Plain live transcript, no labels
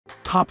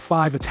Top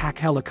 5 attack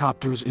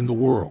helicopters in the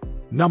world.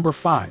 Number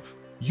 5.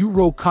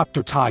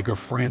 Eurocopter Tiger,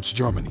 France,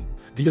 Germany.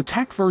 The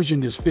attack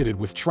version is fitted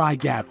with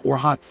Trigat or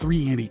Hot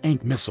 3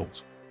 anti-tank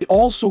missiles. It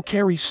also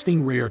carries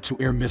Stingray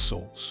air-to-air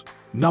missiles.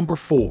 Number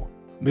 4.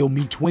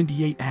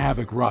 Mi-28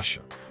 Havoc,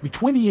 Russia.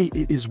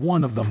 Mi-28 is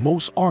one of the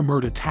most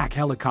armored attack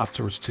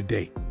helicopters to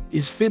date.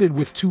 Is fitted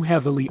with 2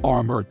 heavily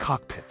armored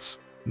cockpits.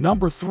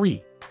 Number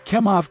 3.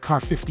 Kamov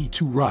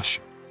Kar-52,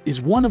 Russia. Is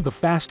one of the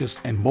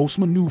fastest and most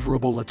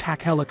maneuverable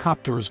attack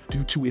helicopters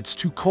due to its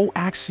 2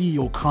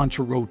 coaxial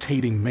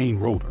contra-rotating main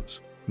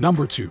rotors.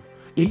 Number 2.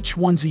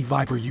 H-1Z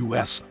Viper,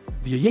 USA.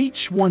 The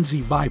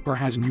H-1Z Viper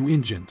has new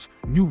engines,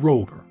 new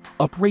rotor,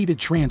 upgraded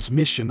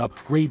transmission,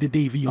 upgraded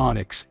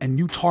avionics, and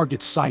new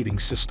target sighting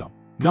system.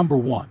 Number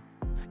 1.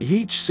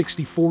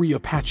 H-64E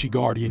Apache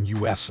Guardian,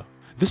 USA.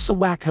 This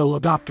Apache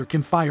helicopter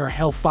can fire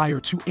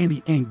Hellfire 2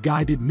 anti-tank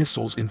guided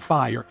missiles in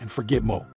fire and forget mode.